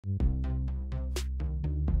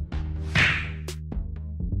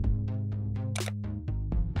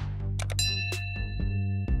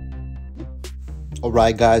All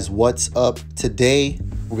right, guys, what's up? Today,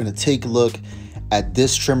 we're gonna take a look at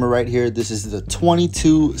this trimmer right here. This is the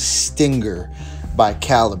 22 Stinger by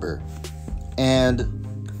Caliber.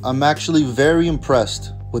 And I'm actually very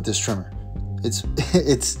impressed with this trimmer.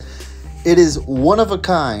 It is one of a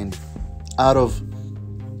kind out of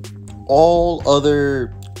all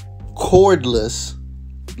other cordless,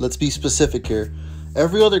 let's be specific here.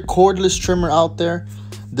 Every other cordless trimmer out there,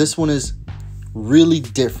 this one is really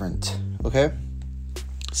different, okay?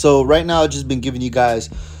 So right now I've just been giving you guys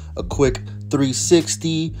a quick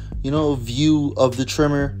 360, view of the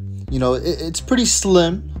trimmer. It's pretty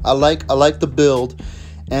slim. I like the build,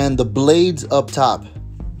 and the blades up top,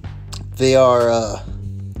 they are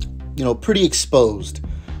pretty exposed.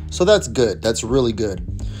 So that's good. That's really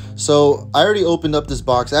good. So I already opened up this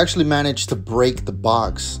box. I actually managed to break the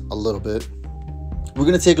box a little bit. We're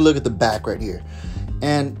going to take a look at the back right here.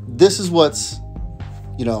 And this is what's,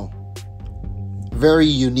 very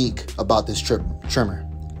unique about this trimmer.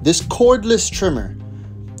 This cordless trimmer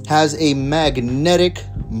has a magnetic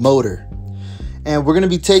motor. And we're going to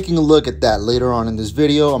be taking a look at that later on in this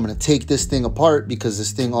video. I'm going to take this thing apart because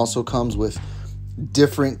this thing also comes with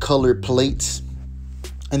different colored plates.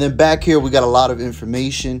 And then back here, we got a lot of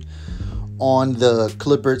information on the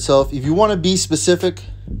clipper itself. If you want to be specific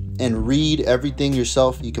and read everything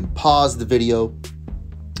yourself, you can pause the video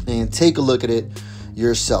and take a look at it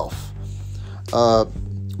yourself.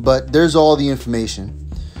 But there's all the information,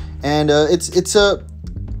 and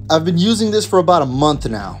I've been using this for about a month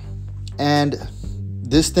now, and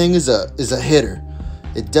this thing is a hitter.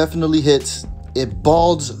 It definitely hits. It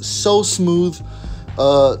balds so smooth.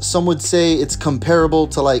 Some would say it's comparable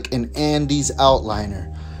to like an Andes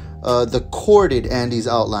outliner, the corded Andes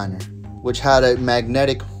outliner, which had a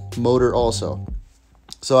magnetic motor also.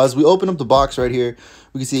 So as we open up the box right here,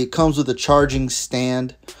 we can see it comes with a charging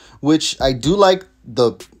stand, which I do like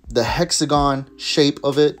the hexagon shape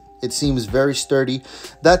of it. It seems very sturdy.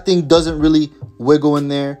 That thing doesn't really wiggle in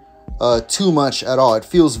there too much at all. It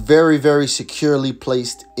feels very, very securely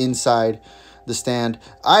placed inside the stand.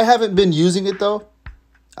 I haven't been using it though.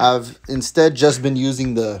 I've instead just been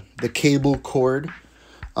using the cable cord,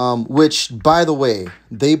 which, by the way,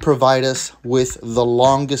 they provide us with the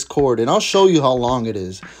longest cord, and I'll show you how long it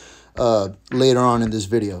is later on in this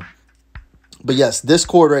video. But yes, this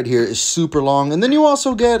cord right here is super long. And then you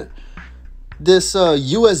also get this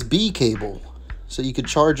USB cable, so you could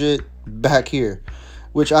charge it back here,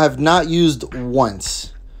 which I have not used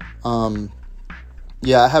once.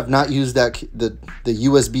 Yeah, I have not used the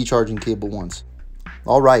USB charging cable once.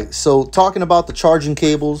 All right, so talking about the charging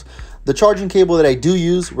cables, the charging cable that I do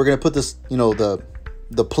use, we're going to put this,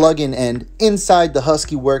 the plug-in end inside the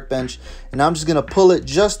Husky workbench, and I'm just going to pull it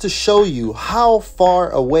just to show you how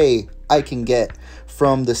far away I can get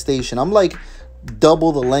from the station. I'm like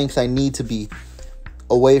double the length I need to be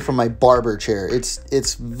away from my barber chair.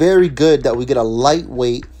 It's very good that we get a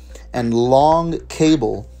lightweight and long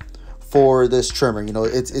cable for this trimmer.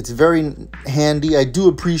 It's very handy. I do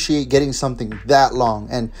appreciate getting something that long,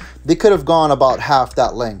 and they could have gone about half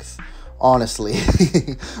that length, honestly.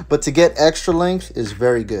 But to get extra length is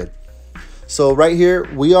very good. So right here,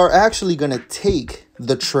 we are actually going to take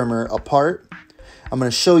the trimmer apart. I'm going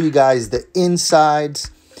to show you guys the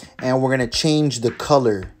insides, and we're going to change the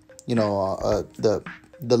color, the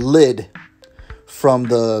lid from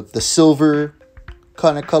the silver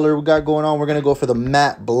kind of color we got going on. We're going to go for the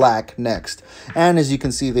matte black next. And as you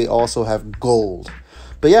can see, they also have gold.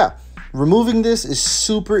 But yeah, removing this is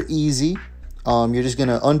super easy. You're just going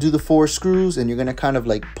to undo the 4 screws, and you're going to kind of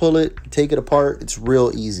like pull it, take it apart. It's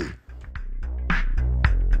real easy.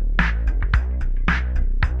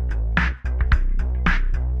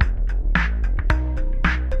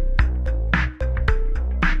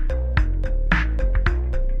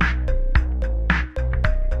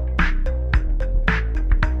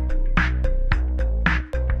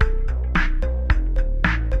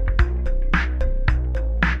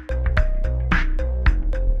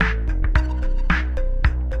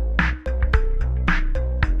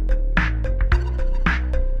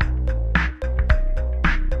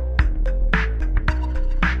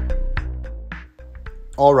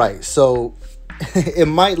 All right, so it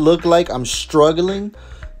might look like I'm struggling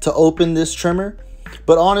to open this trimmer,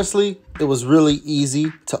 but honestly, it was really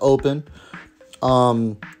easy to open.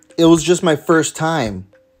 It was just my first time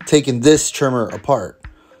taking this trimmer apart.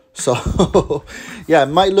 So yeah, it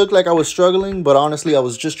might look like I was struggling, but honestly, I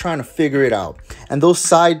was just trying to figure it out. And those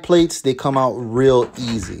side plates, they come out real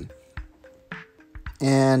easy.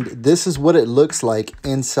 And this is what it looks like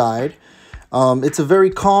inside. It's a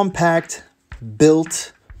very compact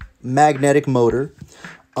built magnetic motor.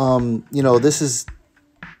 You know, this is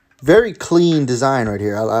very clean design right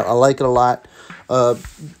here. I like it a lot.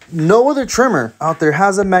 No other trimmer out there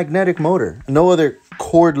has a magnetic motor. No other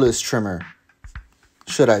cordless trimmer,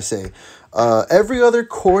 should I say. Every other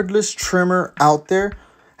cordless trimmer out there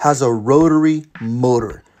has a rotary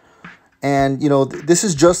motor. And, you know, this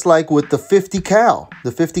is just like with the 50 cal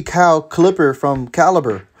clipper from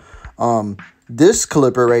Caliber. This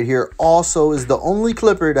clipper right here also is the only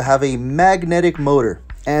clipper to have a magnetic motor.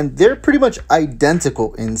 And they're pretty much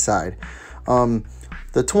identical inside.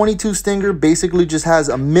 The 22 Stinger basically just has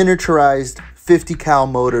a miniaturized 50 cal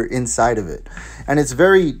motor inside of it. And it's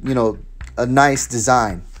very, you know, a nice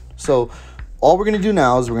design. So all we're going to do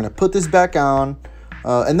now is we're going to put this back on.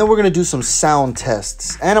 And then we're going to do some sound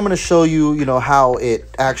tests. And I'm going to show you, you know, how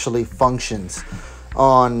it actually functions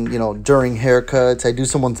on, you know, during haircuts. I do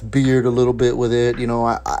someone's beard a little bit with it. You know,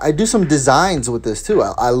 I do some designs with this too.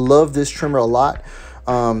 I love this trimmer a lot.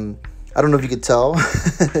 I don't know if you could tell.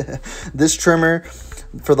 This trimmer,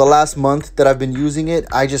 for the last month that I've been using it,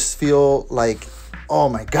 I just feel like, oh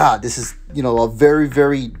my God, this is, you know, a very,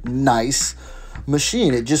 very nice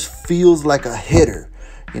machine. It just feels like a hitter,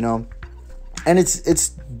 you know, and it's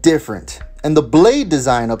different. And the blade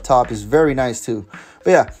design up top is very nice too. But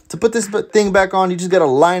yeah, to put this thing back on, you just got to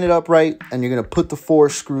line it up right, and you're going to put the 4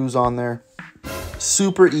 screws on there.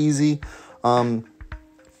 Super easy.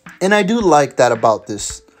 And I do like that about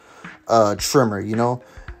this trimmer, you know,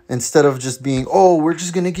 instead of just being, oh, we're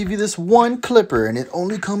just going to give you this one clipper and it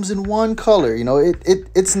only comes in one color. You know,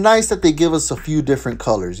 it's nice that they give us a few different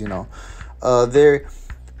colors, you know.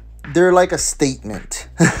 They're like a statement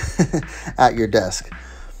at your desk.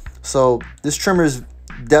 So this trimmer is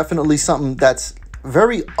definitely something that's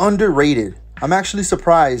very underrated. I'm actually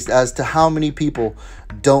surprised as to how many people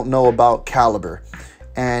don't know about Caliber.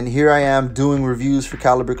 And here I am doing reviews for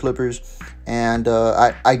Caliber clippers, and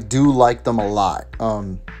I do like them a lot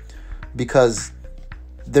because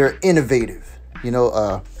they're innovative. You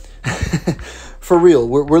know, for real,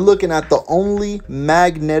 we're looking at the only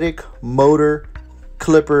magnetic motor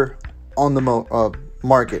clipper on the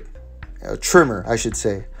market, trimmer, I should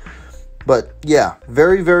say. But yeah,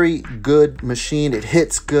 very, very good machine. It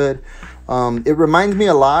hits good. It reminds me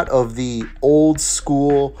a lot of the old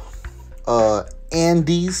school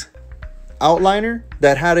Andes outliner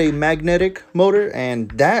that had a magnetic motor,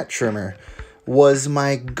 and that trimmer was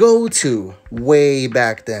my go-to way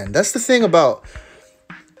back then. That's the thing about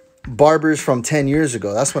barbers from 10 years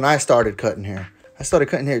ago. That's when I started cutting hair. I started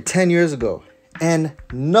cutting hair 10 years ago, and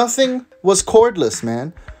nothing was cordless,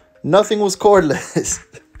 man. Nothing was cordless.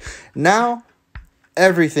 Now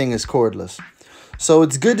everything is cordless. So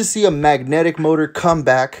it's good to see a magnetic motor come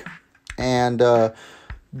back. And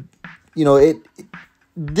you know,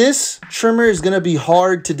 this trimmer is going to be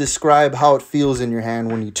hard to describe how it feels in your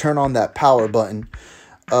hand when you turn on that power button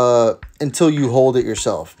until you hold it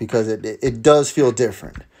yourself, because it does feel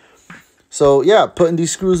different. So yeah, putting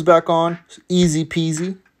these screws back on, easy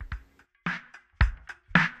peasy.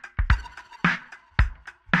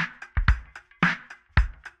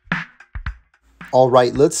 All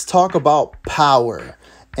right, let's talk about power.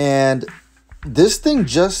 And this thing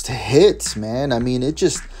just hits, man. I mean, it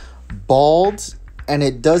just balds and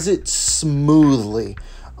it does it smoothly.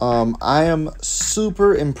 I am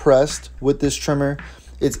super impressed with this trimmer.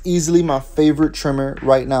 It's easily my favorite trimmer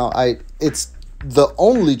right now. It's the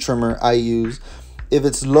only trimmer I use. If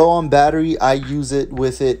it's low on battery, I use it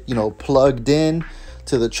with it, you know, plugged in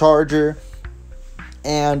to the charger.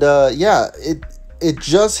 And yeah, it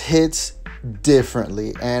just hits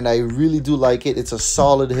differently, and I really do like it. It's a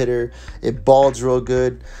solid hitter. It balds real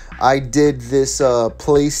good. I did this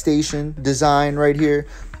PlayStation design right here.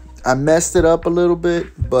 I messed it up a little bit,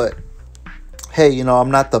 but hey, you know, I'm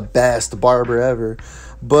not the best barber ever,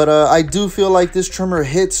 but I do feel like this trimmer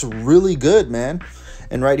hits really good, man.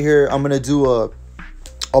 And right here, I'm gonna do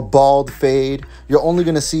a bald fade. You're only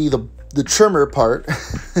gonna see the trimmer part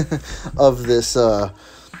of this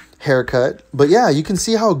haircut, but yeah, you can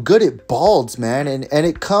see how good it balds, man, and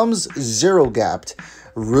it comes zero gapped,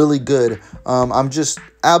 really good. I'm just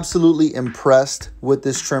absolutely impressed with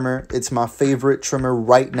this trimmer. It's my favorite trimmer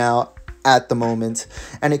right now at the moment,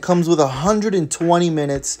 and it comes with 120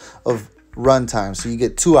 minutes of runtime, so you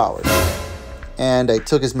get 2 hours. And I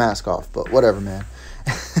took his mask off, but whatever, man.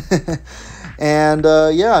 And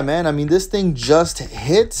yeah, man, I mean, this thing just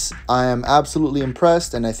hits. I am absolutely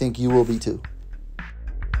impressed, and I think you will be too.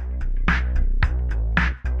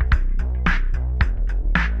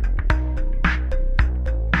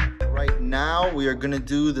 Now we are going to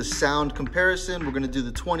do the sound comparison. We're going to do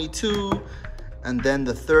the 22 and then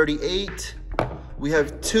the 38. we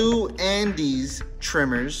have two Andes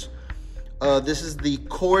trimmers. This is the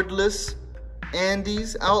cordless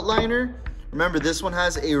Andes outliner. Remember, this one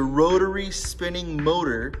has a rotary spinning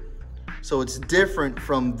motor, so it's different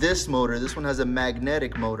from this motor. This one has a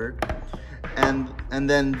magnetic motor. And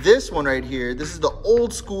then this one right here, this is the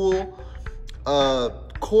old school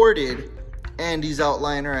corded Andes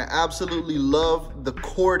outliner. I absolutely love the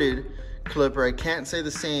corded clipper. I can't say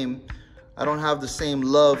the same. I don't have the same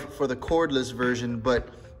love for the cordless version, but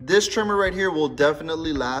this trimmer right here will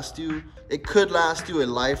definitely last you. It could last you a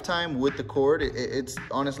lifetime with the cord. It's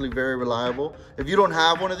honestly very reliable. If you don't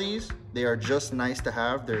have one of these, they are just nice to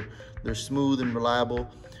have. They're smooth and reliable.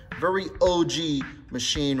 Very OG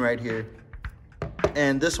machine right here.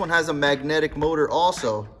 And this one has a magnetic motor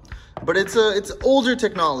also, but it's older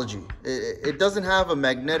technology. It doesn't have a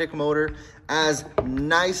magnetic motor as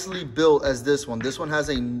nicely built as this one. This one has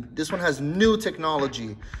new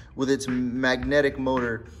technology with its magnetic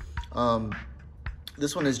motor.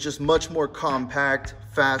 This one is just much more compact,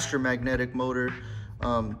 faster magnetic motor,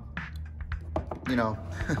 you know,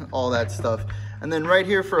 all that stuff. And then right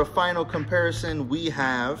here for a final comparison, we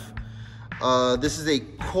have, this is a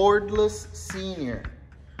cordless senior.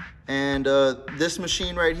 And this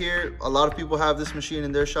machine right here, a lot of people have this machine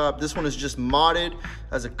in their shop. This one is just modded,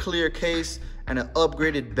 has a clear case and an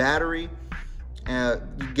upgraded battery.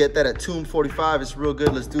 You get that at Tomb 45. It's real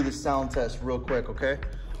good. Let's do the sound test real quick, okay?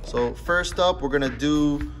 So first up, we're gonna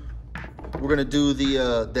do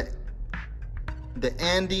the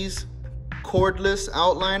Andes cordless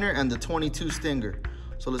outliner and the 22 Stinger.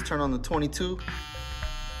 So let's turn on the 22.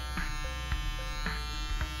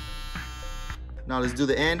 Now let's do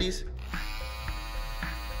the Andes.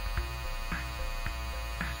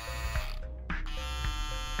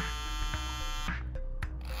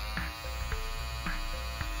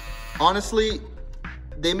 Honestly,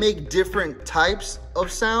 they make different types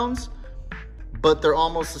of sounds, but they're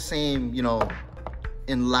almost the same, you know,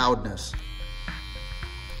 in loudness.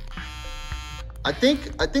 I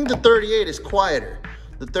think the 38 is quieter.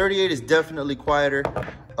 The 38 is definitely quieter.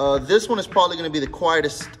 This one is probably gonna be the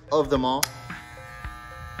quietest of them all.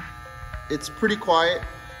 It's pretty quiet.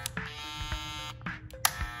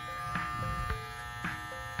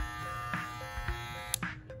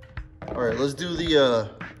 All right, let's do the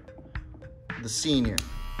senior.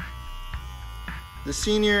 The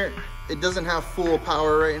senior, it doesn't have full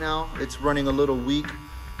power right now. It's running a little weak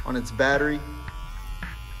on its battery.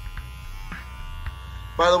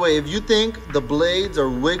 By the way, if you think the blades are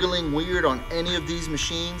wiggling weird on any of these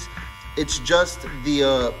machines, it's just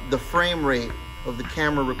the frame rate of the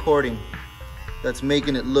camera recording that's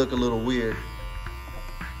making it look a little weird.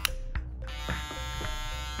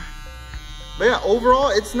 But yeah, overall,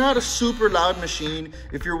 it's not a super loud machine.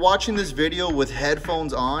 If you're watching this video with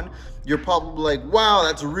headphones on, you're probably like, wow,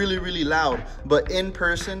 that's really, really loud. But in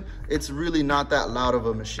person, it's really not that loud of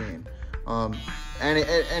a machine. And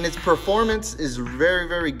its performance is very,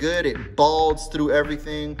 very good. It balls through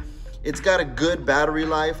everything. It's got a good battery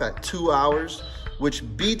life at 2 hours, which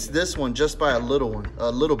beats this one just by a little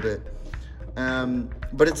bit.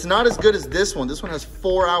 But it's not as good as this one. This one has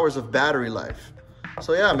 4 hours of battery life.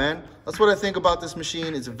 So yeah, man, that's what I think about this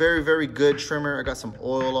machine. It's a very, very good trimmer. I got some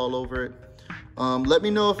oil all over it. Let me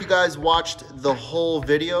know if you guys watched the whole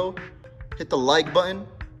video. Hit the like button,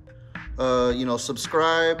 you know,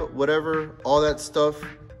 subscribe, whatever, all that stuff.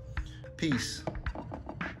 Peace.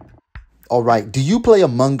 All right, do you play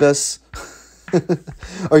Among Us?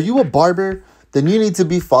 Are you a barber? Then you need to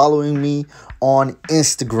be following me on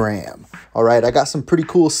Instagram. All right, I got some pretty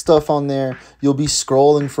cool stuff on there. You'll be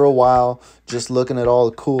scrolling for a while, just looking at all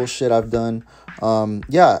the cool shit I've done.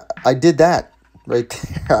 Yeah, I did that right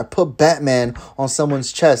there. I put Batman on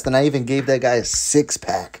someone's chest, and I even gave that guy a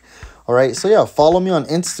 6-pack. All right, so yeah, follow me on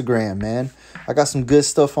Instagram, man. I got some good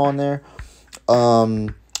stuff on there.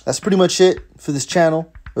 That's pretty much it for this channel,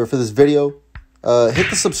 or for this video. Hit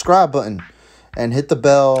the subscribe button and hit the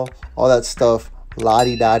bell, all that stuff.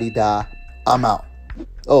 La-di-da-di-da. I'm out.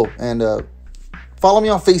 Oh, and follow me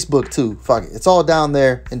on Facebook too. Fuck it. It's all down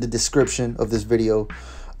there in the description of this video.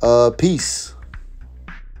 Peace.